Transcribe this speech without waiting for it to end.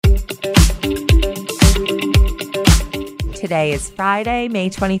Today is Friday, May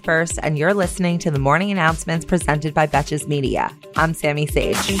 21st, and you're listening to the morning announcements presented by Betches Media. I'm Sammy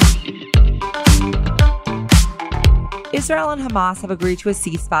Sage. Israel and Hamas have agreed to a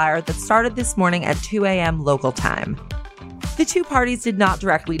ceasefire that started this morning at 2 a.m. local time. The two parties did not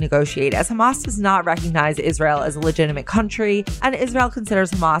directly negotiate, as Hamas does not recognize Israel as a legitimate country, and Israel considers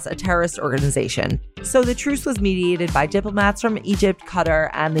Hamas a terrorist organization. So the truce was mediated by diplomats from Egypt,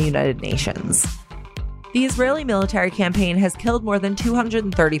 Qatar, and the United Nations. The Israeli military campaign has killed more than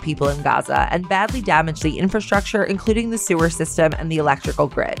 230 people in Gaza and badly damaged the infrastructure, including the sewer system and the electrical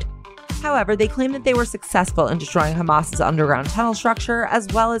grid. However, they claim that they were successful in destroying Hamas's underground tunnel structure, as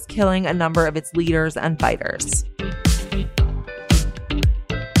well as killing a number of its leaders and fighters.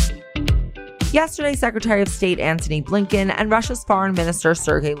 Yesterday, Secretary of State Antony Blinken and Russia's Foreign Minister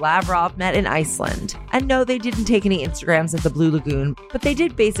Sergei Lavrov met in Iceland. And no, they didn't take any Instagrams at the Blue Lagoon, but they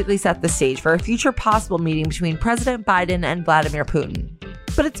did basically set the stage for a future possible meeting between President Biden and Vladimir Putin.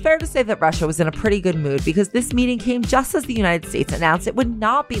 But it's fair to say that Russia was in a pretty good mood, because this meeting came just as the United States announced it would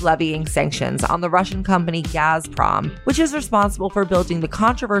not be levying sanctions on the Russian company Gazprom, which is responsible for building the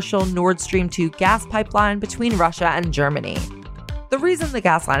controversial Nord Stream 2 gas pipeline between Russia and Germany. The reason the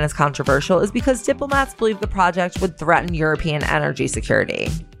gas line is controversial is because diplomats believe the project would threaten European energy security.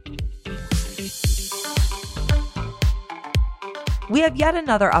 We have yet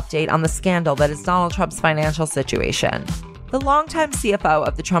another update on the scandal that is Donald Trump's financial situation. The longtime CFO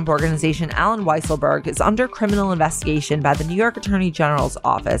of the Trump Organization, Allen Weisselberg, is under criminal investigation by the New York Attorney General's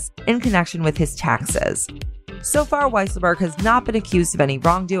office in connection with his taxes. So far, Weisselberg has not been accused of any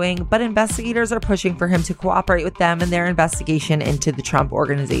wrongdoing, but investigators are pushing for him to cooperate with them in their investigation into the Trump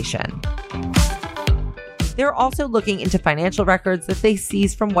Organization. They're also looking into financial records that they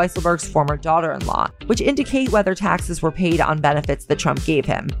seized from Weisselberg's former daughter-in-law, which indicate whether taxes were paid on benefits that Trump gave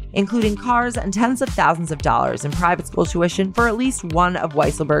him, including cars and tens of thousands of dollars in private school tuition for at least one of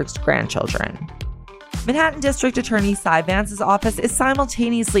Weisselberg's grandchildren. Manhattan District Attorney Cy Vance's office is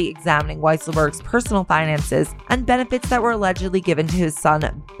simultaneously examining Weisselberg's personal finances and benefits that were allegedly given to his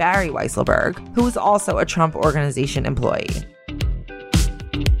son, Barry Weisselberg, who was also a Trump Organization employee.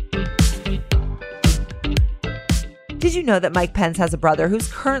 Did you know that Mike Pence has a brother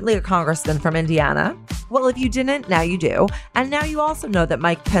who's currently a congressman from Indiana? Well, if you didn't, now you do. And now you also know that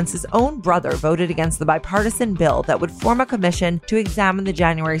Mike Pence's own brother voted against the bipartisan bill that would form a commission to examine the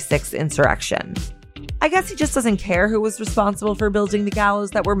January 6th insurrection. I guess he just doesn't care who was responsible for building the gallows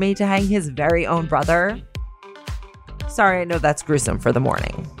that were made to hang his very own brother. Sorry, I know that's gruesome for the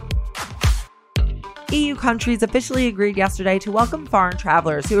morning. EU countries officially agreed yesterday to welcome foreign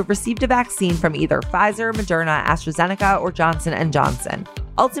travelers who have received a vaccine from either Pfizer, Moderna, AstraZeneca, or Johnson & Johnson.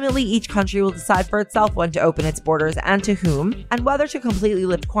 Ultimately, each country will decide for itself when to open its borders and to whom, and whether to completely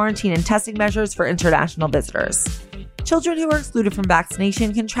lift quarantine and testing measures for international visitors. Children who are excluded from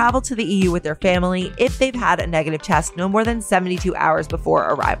vaccination can travel to the EU with their family if they've had a negative test no more than 72 hours before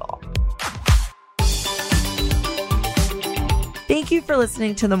arrival. Thank you for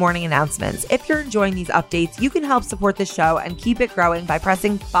listening to the morning announcements. If you're enjoying these updates, you can help support the show and keep it growing by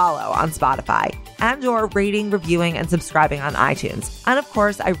pressing follow on Spotify and/or rating, reviewing, and subscribing on iTunes. And of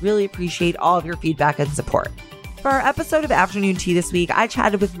course, I really appreciate all of your feedback and support. For our episode of Afternoon Tea this week, I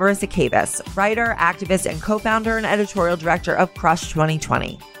chatted with Marissa Kavis, writer, activist, and co-founder and editorial director of Crush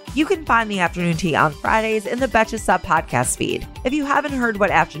 2020. You can find the Afternoon Tea on Fridays in the Betches Sup podcast feed. If you haven't heard what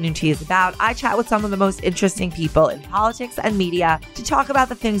Afternoon Tea is about, I chat with some of the most interesting people in politics and media to talk about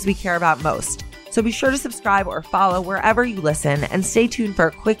the things we care about most. So be sure to subscribe or follow wherever you listen, and stay tuned for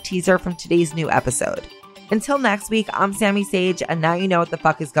a quick teaser from today's new episode. Until next week, I'm Sammy Sage, and now you know what the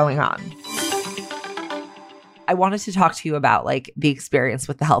fuck is going on. I wanted to talk to you about the experience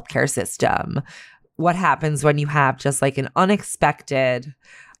with the healthcare system. What happens when you have just an unexpected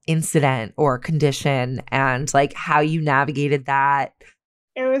incident or condition, and how you navigated that.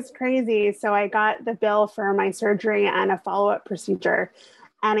 It was crazy. So I got the bill for my surgery and a follow-up procedure,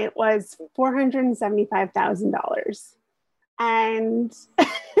 and it was $475,000. And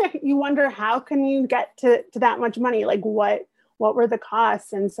you wonder, how can you get to that much money? What were the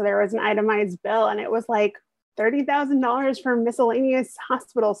costs? And so there was an itemized bill, and it was $30,000 for miscellaneous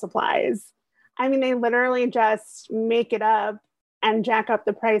hospital supplies. I mean, they literally just make it up and jack up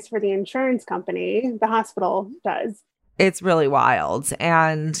the price for the insurance company. The hospital does. It's really wild.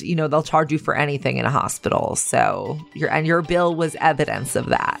 And, they'll charge you for anything in a hospital. So your bill was evidence of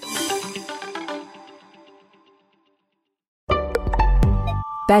that.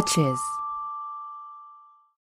 Betches.